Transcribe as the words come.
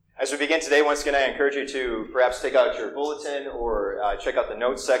As we begin today, once again, I encourage you to perhaps take out your bulletin or check out the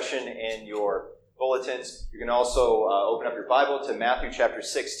notes section in your bulletins. You can also open up your Bible to Matthew chapter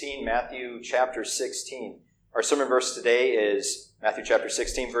 16. Matthew chapter 16. Our sermon verse today is Matthew chapter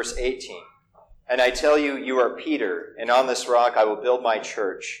 16, verse 18. And I tell you, you are Peter, and on this rock I will build my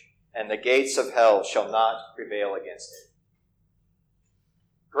church, and the gates of hell shall not prevail against it.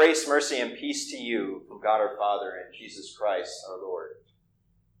 Grace, mercy, and peace to you from God our Father and Jesus Christ our Lord.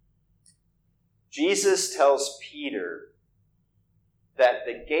 Jesus tells Peter that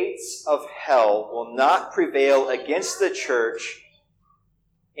the gates of hell will not prevail against the church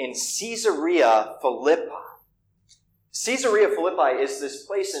in Caesarea Philippi. Caesarea Philippi is this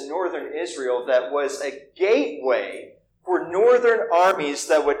place in northern Israel that was a gateway for northern armies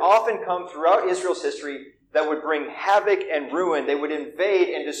that would often come throughout Israel's history that would bring havoc and ruin. They would invade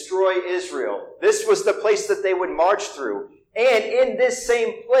and destroy Israel. This was the place that they would march through. And in this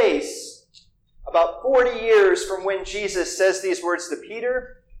same place, about 40 years from when Jesus says these words to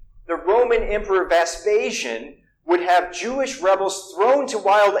Peter, the Roman Emperor Vespasian would have Jewish rebels thrown to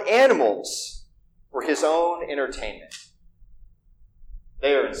wild animals for his own entertainment.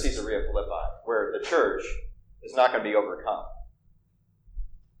 They are in Caesarea Philippi, where the church is not going to be overcome.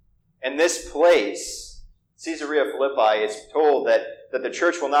 And this place, Caesarea Philippi, is told that the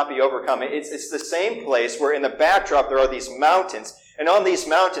church will not be overcome. It's the same place where in the backdrop there are these mountains. And on these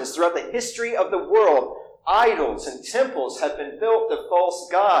mountains, throughout the history of the world, idols and temples have been built to false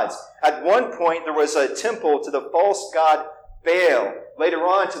gods. At one point, there was a temple to the false god Baal. Later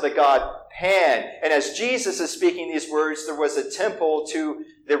on, to the god Pan. And as Jesus is speaking these words, there was a temple to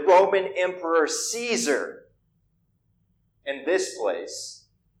the Roman Emperor Caesar. In this place,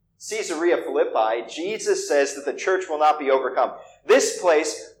 Caesarea Philippi, Jesus says that the church will not be overcome. This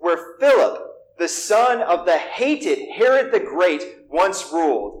place where Philip, the son of the hated Herod the Great, once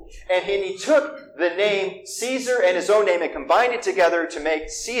ruled. And he took the name Caesar and his own name and combined it together to make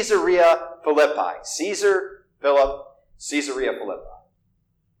Caesarea Philippi. Caesar, Philip, Caesarea Philippi.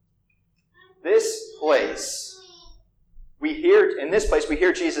 This place, we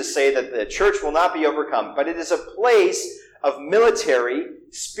hear Jesus say that the church will not be overcome, but it is a place of military,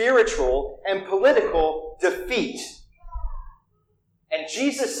 spiritual, and political defeat. And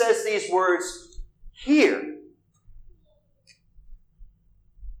Jesus says these words here.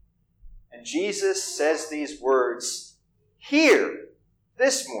 And Jesus says these words here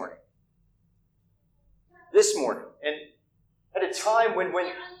this morning. This morning. And at a time when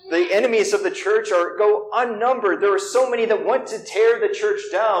the enemies of the church go unnumbered, there are so many that want to tear the church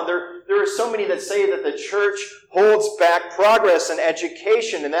down. There are so many that say that the church holds back progress and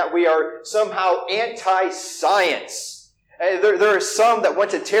education and that we are somehow anti-science. There are some that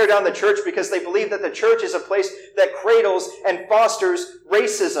want to tear down the church because they believe that the church is a place that cradles and fosters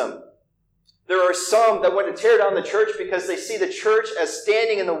racism. There are some that want to tear down the church because they see the church as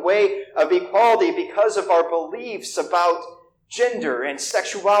standing in the way of equality because of our beliefs about gender and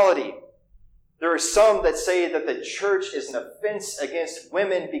sexuality. There are some that say that the church is an offense against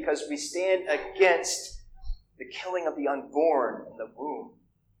women because we stand against the killing of the unborn in the womb.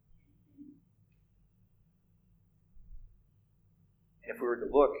 And if we were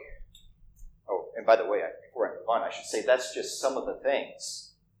to look, and by the way, before I move on, I should say that's just some of the things.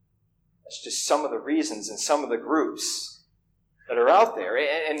 That's just some of the reasons and some of the groups that are out there.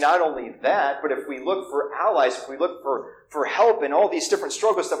 And not only that, but if we look for allies, if we look for help in all these different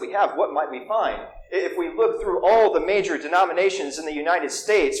struggles that we have, what might we find? If we look through all the major denominations in the United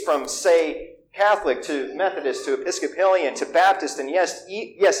States, from, say, Catholic to Methodist to Episcopalian to Baptist, and yes,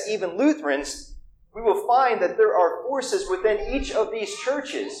 even Lutherans, we will find that there are forces within each of these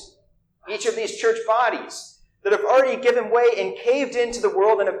churches, each of these church bodies, that have already given way and caved into the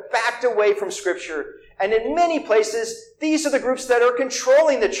world and have backed away from Scripture. And in many places, these are the groups that are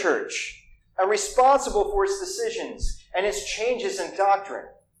controlling the church and responsible for its decisions and its changes in doctrine.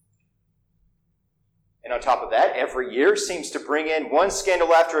 And on top of that, every year seems to bring in one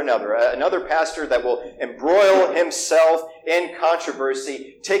scandal after another. Another pastor that will embroil himself in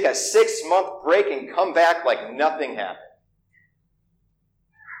controversy, take a 6-month break and come back like nothing happened.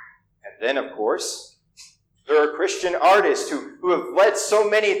 And then, of course, there are Christian artists who have led so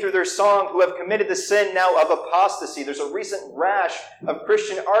many through their song who have committed the sin now of apostasy. There's a recent rash of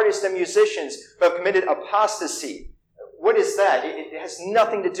Christian artists and musicians who have committed apostasy. What is that? It has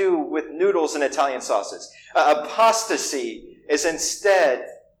nothing to do with noodles and Italian sauces. Apostasy is instead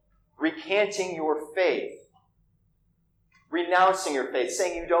recanting your faith, renouncing your faith,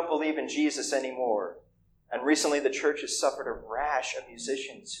 saying you don't believe in Jesus anymore. And recently the church has suffered a rash of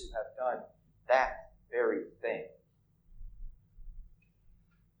musicians who have done that very thing.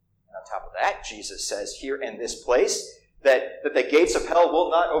 top of that, Jesus says here in this place, that the gates of hell will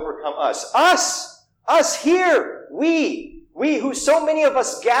not overcome us. Us here, we who so many of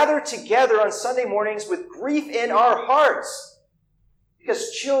us gather together on Sunday mornings with grief in our hearts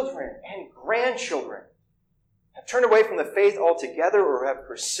because children and grandchildren have turned away from the faith altogether or have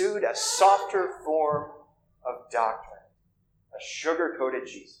pursued a softer form of doctrine, a sugar-coated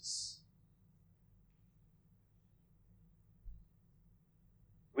Jesus.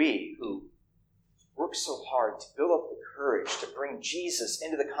 We who work so hard to build up the courage to bring Jesus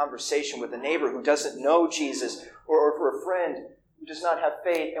into the conversation with a neighbor who doesn't know Jesus or for a friend who does not have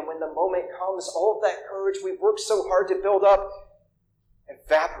faith, and when the moment comes, all of that courage we've worked so hard to build up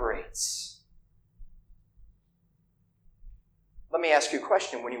evaporates. Let me ask you a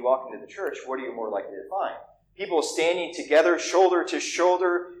question. When you walk into the church, what are you more likely to find? People standing together, shoulder to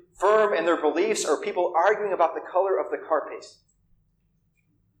shoulder, firm in their beliefs, or people arguing about the color of the carpet?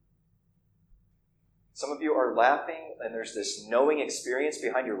 Some of you are laughing, and there's this knowing experience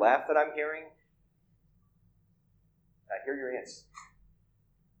behind your laugh that I'm hearing. I hear your answer.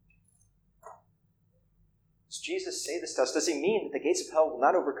 Does Jesus say this to us? Does he mean that the gates of hell will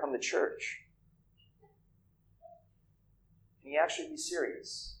not overcome the church? Can he actually be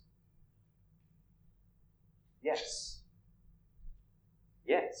serious? Yes.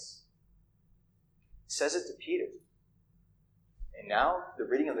 Yes. He says it to Peter. And now, the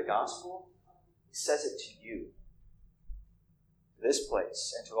reading of the gospel, he says it to you, to this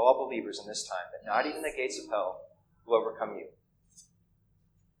place, and to all believers in this time, that not even the gates of hell will overcome you.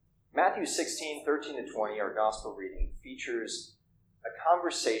 Matthew 16, 13 to 20, our gospel reading, features a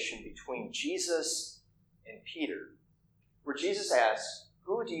conversation between Jesus and Peter, where Jesus asks,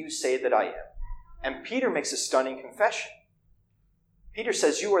 "Who do you say that I am?" And Peter makes a stunning confession. Peter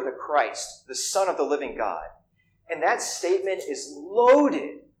says, "You are the Christ, the Son of the living God." And that statement is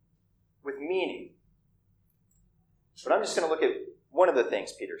loaded with meaning. But I'm just going to look at one of the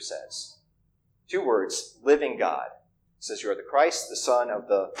things Peter says. 2 words, living God. He says, "You are the Christ, the Son of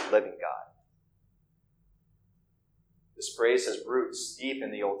the living God." This phrase has roots deep in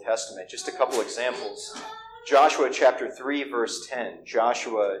the Old Testament. Just a couple examples. Joshua chapter 3, verse 10.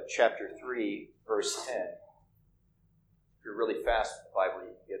 Joshua chapter 3, verse 10. If you're really fast with the Bible,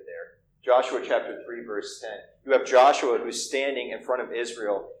 you can get there. Joshua chapter 3, verse 10. You have Joshua who's standing in front of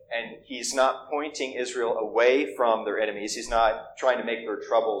Israel, and he's not pointing Israel away from their enemies. He's not trying to make their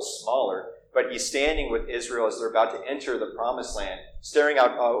troubles smaller, but he's standing with Israel as they're about to enter the promised land, staring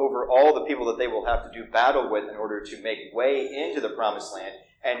out over all the people that they will have to do battle with in order to make way into the promised land.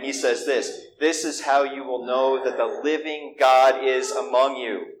 And he says this is how you will know that the living God is among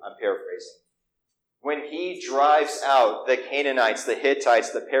you. I'm paraphrasing. When he drives out the Canaanites, the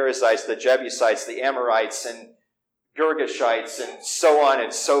Hittites, the Perizzites, the Jebusites, the Amorites, and Girgashites, and so on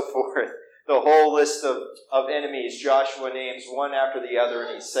and so forth, the whole list of enemies Joshua names one after the other,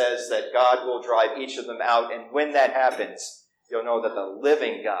 and he says that God will drive each of them out. And when that happens, you'll know that the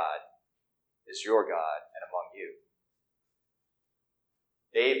living God is your God and among you.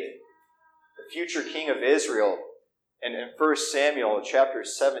 David, the future king of Israel, and in 1 Samuel chapter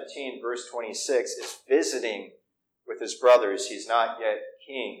 17, verse 26, is visiting with his brothers. He's not yet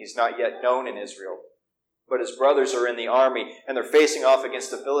king. He's not yet known in Israel. But his brothers are in the army, and they're facing off against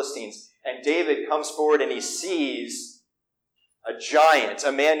the Philistines. And David comes forward and he sees a giant,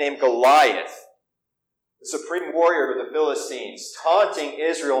 a man named Goliath, the supreme warrior of the Philistines, taunting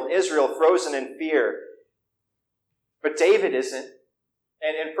Israel, and Israel frozen in fear. But David isn't.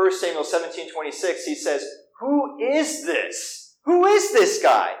 And in 1 Samuel 17:26, he says, "Who is this? Who is this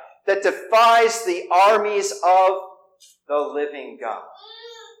guy that defies the armies of the living God?"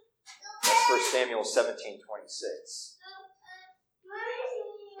 That's 1 Samuel 17:26.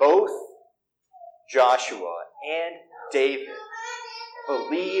 Both Joshua and David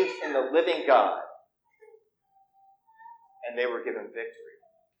believed in the living God, and they were given victory.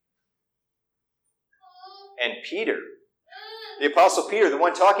 And Peter, the Apostle Peter, the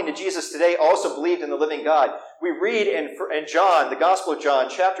one talking to Jesus today, also believed in the living God. We read in John, the Gospel of John,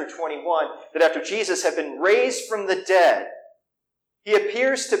 chapter 21, that after Jesus had been raised from the dead, he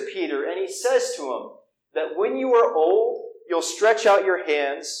appears to Peter and he says to him that when you are old, you'll stretch out your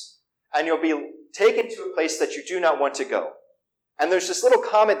hands and you'll be taken to a place that you do not want to go. And there's this little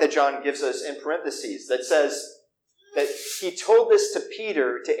comment that John gives us in parentheses that says that he told this to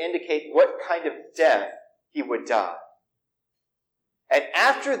Peter to indicate what kind of death he would die. And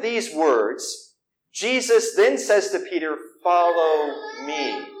after these words, Jesus then says to Peter, "Follow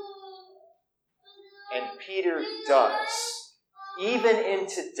me." And Peter does, even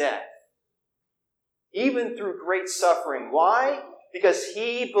into death, even through great suffering. Why? because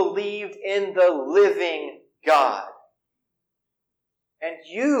he believed in the living God. And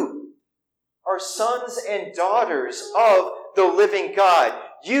you are sons and daughters of the living God.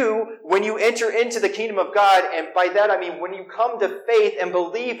 You, when you enter into the kingdom of God, and by that I mean when you come to faith and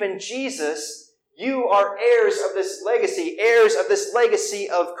believe in Jesus, you are heirs of this legacy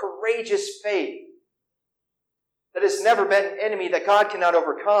of courageous faith that has never been an enemy that God cannot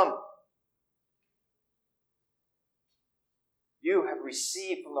overcome. You have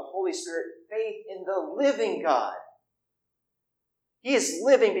received from the Holy Spirit faith in the living God. He is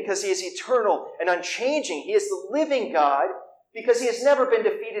living because he is eternal and unchanging. He is the living God because he has never been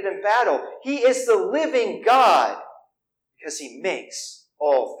defeated in battle. He is the living God because he makes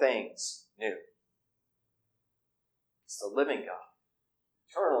all things new. It's the living God,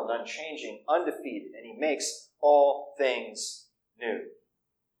 eternal and unchanging, undefeated, and he makes all things new. In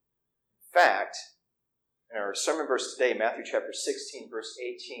fact, in our sermon verse today, Matthew chapter 16, verse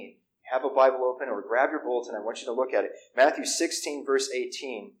 18, have a Bible open or grab your bulletin. I want you to look at it. Matthew 16, verse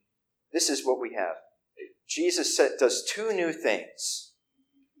 18. This is what we have. Jesus does two new things.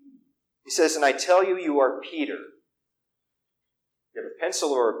 He says, and I tell you, you are Peter. If you have a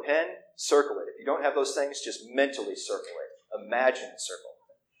pencil or a pen, circle it. If you don't have those things, just mentally circle it. Imagine a circle.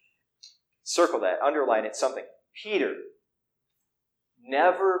 Circle that. Underline it. Something. Peter.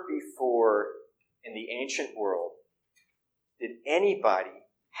 Never before in the ancient world did anybody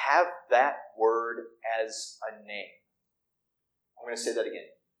have that word as a name. I'm going to say that again.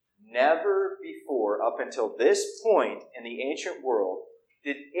 Never before, up until this point in the ancient world,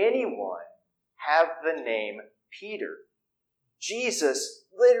 did anyone have the name Peter. Jesus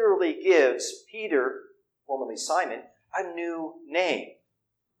literally gives Peter, formerly Simon, a new name.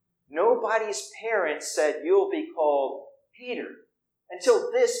 Nobody's parents said, you'll be called Peter,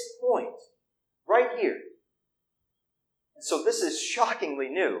 until this point, right here. And so this is shockingly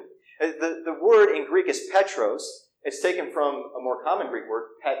new. The word in Greek is Petros. It's taken from a more common Greek word,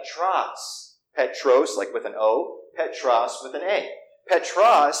 Petros. Petros, like with an O, Petros with an A.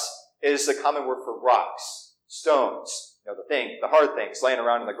 Petros is the common word for rocks, stones, the hard things laying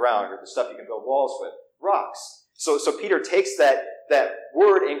around on the ground, or the stuff you can build walls with, rocks. So Peter takes that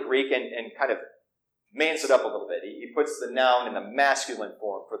word in Greek and kind of mans it up a little bit. He puts the noun in the masculine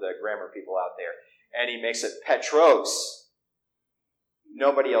form for the grammar people out there, and he makes it Petros.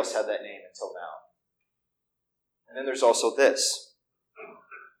 Nobody else had that name until now. And then there's also this.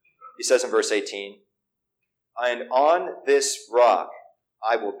 He says in verse 18, and on this rock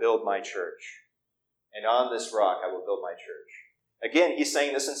I will build my church. And on this rock I will build my church. Again, he's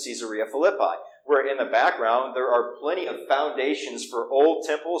saying this in Caesarea Philippi, where in the background there are plenty of foundations for old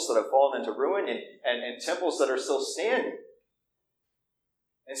temples that have fallen into ruin and temples that are still standing.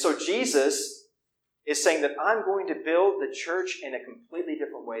 And so Jesus is saying that I'm going to build the church in a completely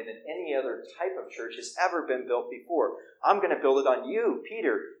different way than any other type of church has ever been built before. I'm going to build it on you,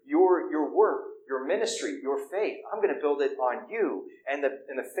 Peter, your work, your ministry, your faith. I'm going to build it on you and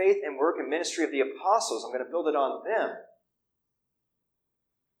the faith and work and ministry of the apostles. I'm going to build it on them.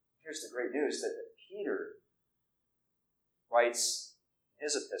 Here's the great news that Peter writes in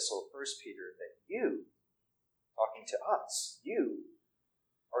his epistle, 1 Peter, that you, talking to us, you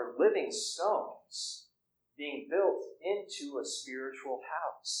are living stones being built into a spiritual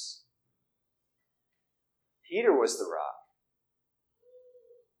house. Peter was the rock.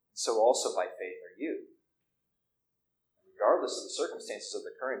 So also by faith are you. Regardless of the circumstances of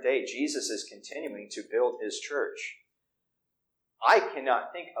the current day, Jesus is continuing to build his church. I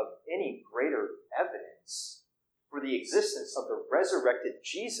cannot think of any greater evidence for the existence of the resurrected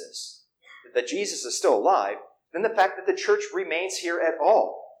Jesus, that Jesus is still alive, than the fact that the church remains here at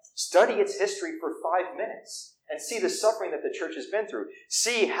all. Study its history for 5 minutes and see the suffering that the church has been through.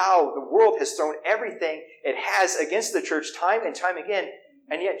 See how the world has thrown everything it has against the church time and time again,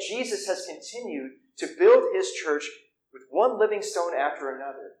 and yet Jesus has continued to build his church with one living stone after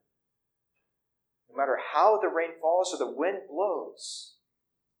another. No matter how the rain falls or the wind blows,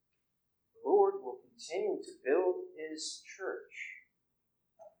 the Lord will continue to build his church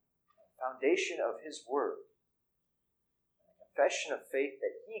on the foundation of his word, and the confession of faith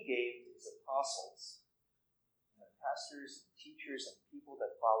that he gave to his apostles, and the pastors and teachers and people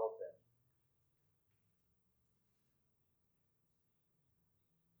that followed them.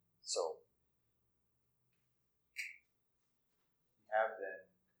 So, we have then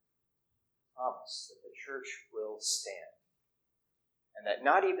promise that the church will stand, and that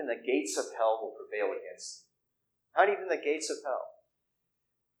not even the gates of hell will prevail against it. Not even the gates of hell.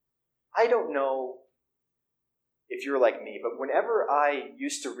 I don't know if you're like me, but whenever I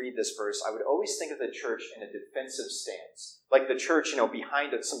used to read this verse, I would always think of the church in a defensive stance. Like the church,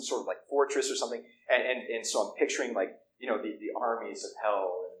 behind some sort of like fortress or something. And so I'm picturing like, the armies of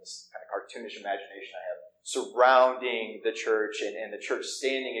hell and this kind of cartoonish imagination I have surrounding the church and the church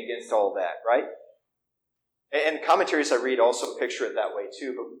standing against all that, right? And commentaries I read also picture it that way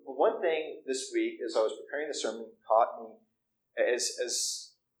too. But one thing this week, as I was preparing the sermon, caught me as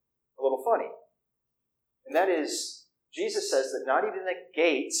a little funny. And that is, Jesus says that not even the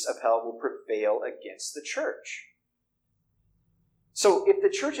gates of hell will prevail against the church. So if the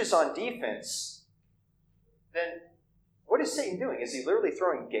church is on defense, then what is Satan doing? Is he literally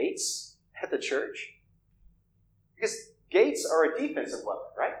throwing gates at the church? Because gates are a defensive weapon,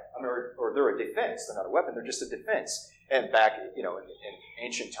 right? Or they're a defense. They're not a weapon. They're just a defense. And back, in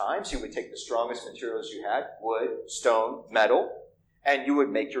ancient times, you would take the strongest materials you had, wood, stone, metal, and you would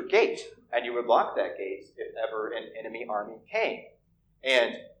make your gate. And you would lock that gate if ever an enemy army came.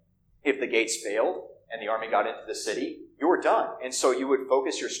 And if the gates failed and the army got into the city, you were done. And so you would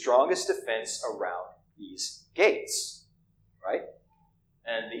focus your strongest defense around these gates, right?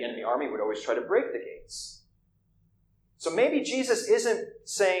 And the enemy army would always try to break the gates. So maybe Jesus isn't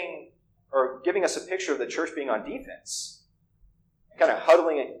saying or giving us a picture of the church being on defense, kind of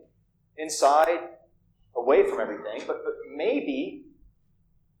huddling it inside, away from everything, but maybe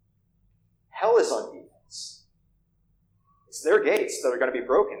hell is on defense. It's their gates that are going to be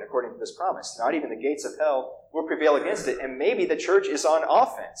broken according to this promise. Not even the gates of hell will prevail against it, and maybe the church is on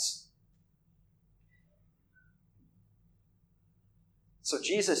offense. So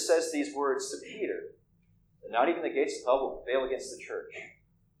Jesus says these words to Peter, that not even the gates of hell will prevail against the church,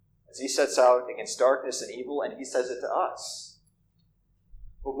 as he sets out against darkness and evil, and he says it to us.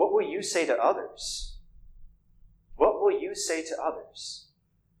 But what will you say to others? What will you say to others?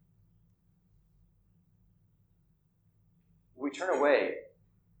 We turn away,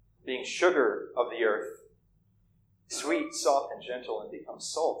 being sugar of the earth, sweet, soft, and gentle, and become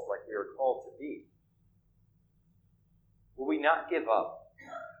salt like we are called to be. Will we not give up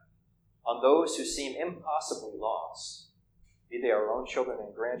on those who seem impossibly lost, be they our own children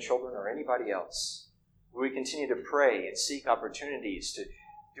and grandchildren or anybody else? Will we continue to pray and seek opportunities to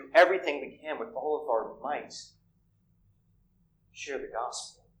do everything we can with all of our might, share the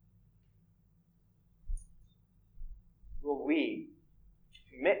gospel? Will we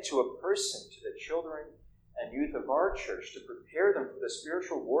commit to a person, to the children and youth of our church, to prepare them for the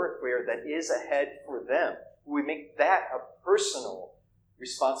spiritual warfare that is ahead for them? Will we make that a personal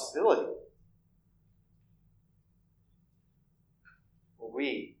responsibility? Will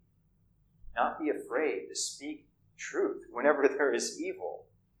we not be afraid to speak truth whenever there is evil?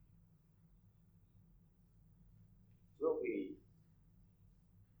 Will we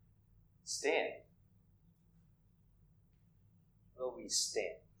stand? Will we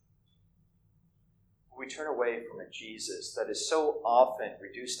stand? Will we turn away from a Jesus that is so often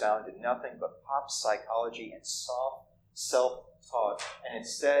reduced down to nothing but pop psychology and soft self-taught, and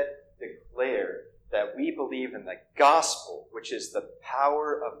instead declare that we believe in the gospel, which is the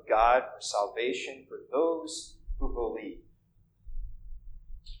power of God for salvation for those who believe?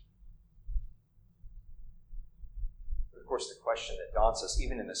 But of course, the question that daunts us,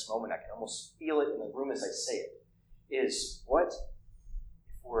 even in this moment, I can almost feel it in the room as I say it, is what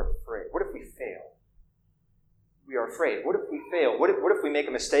if we're afraid? What if we fail? We are afraid. What if we fail? What if we make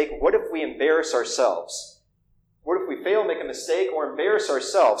a mistake? What if we embarrass ourselves? What if we fail, make a mistake, or embarrass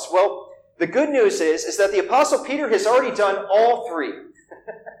ourselves? Well, the good news is that the Apostle Peter has already done all three.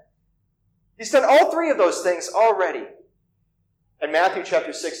 He's done all three of those things already. In Matthew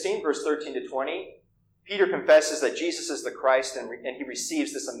chapter 16, verse 13 to 20, Peter confesses that Jesus is the Christ, and he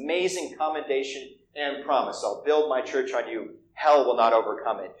receives this amazing commendation and promise. I'll build my church on you. Hell will not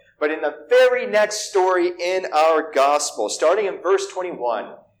overcome it. But in the very next story in our gospel, starting in verse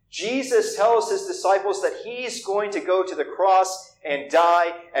 21, Jesus tells his disciples that he's going to go to the cross and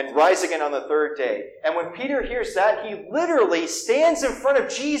die and rise again on the third day. And when Peter hears that, he literally stands in front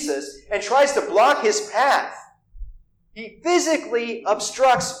of Jesus and tries to block his path. He physically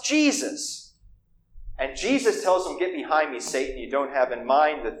obstructs Jesus. And Jesus tells him, "Get behind me, Satan. You don't have in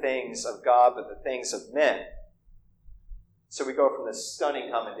mind the things of God, but the things of men." So we go from this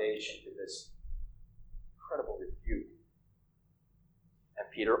stunning commendation to this incredible rebuke. And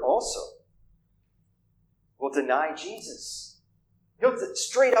Peter also will deny Jesus. He'll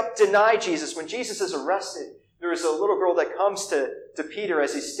straight up deny Jesus. When Jesus is arrested, there is a little girl that comes to Peter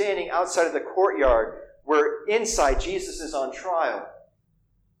as he's standing outside of the courtyard where inside Jesus is on trial.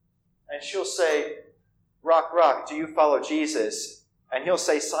 And she'll say, "Rock, rock, do you follow Jesus?" And he'll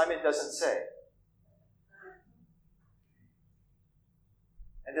say, "Simon doesn't say."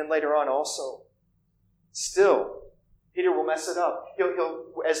 And then later on also, still, Peter will mess it up.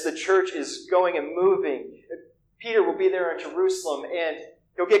 He'll, as the church is going and moving, Peter will be there in Jerusalem, and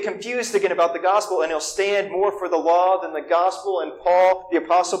he'll get confused again about the gospel, and he'll stand more for the law than the gospel, and Paul, the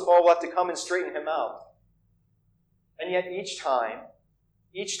Apostle Paul, will have to come and straighten him out. And yet each time,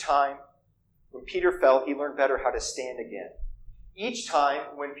 when Peter fell, he learned better how to stand again. Each time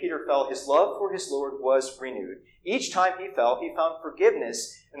when Peter fell, his love for his Lord was renewed. Each time he fell, he found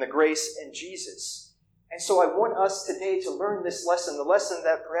forgiveness and the grace in Jesus. And so I want us today to learn this lesson, the lesson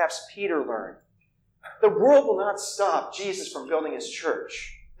that perhaps Peter learned. The world will not stop Jesus from building his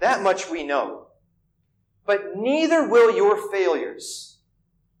church. That much we know. But neither will your failures.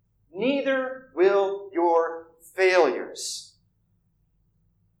 Neither will your failures.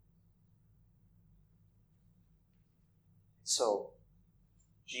 So,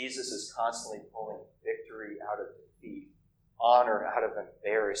 Jesus is constantly pulling victory out of defeat, honor out of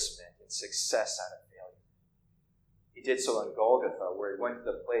embarrassment, and success out of failure. He did so on Golgotha, where he went to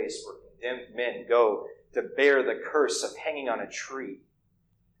the place where condemned men go to bear the curse of hanging on a tree.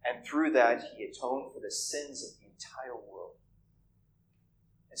 And through that, he atoned for the sins of the entire world.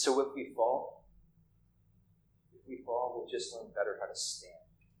 And so if we fall, we'll just learn better how to stand.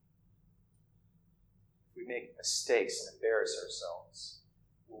 If we make mistakes and embarrass ourselves,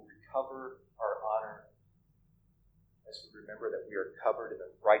 we'll recover our honor as we remember that we are covered in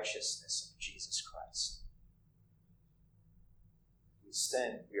the righteousness of Jesus Christ. If we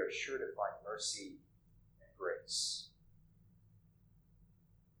sin, we are sure to find mercy and grace.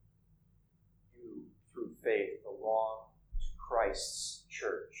 You, through faith, belong to Christ's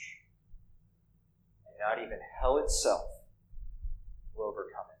church, and not even hell itself will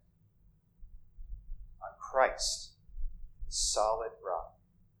overcome it. On Christ, the solid rock,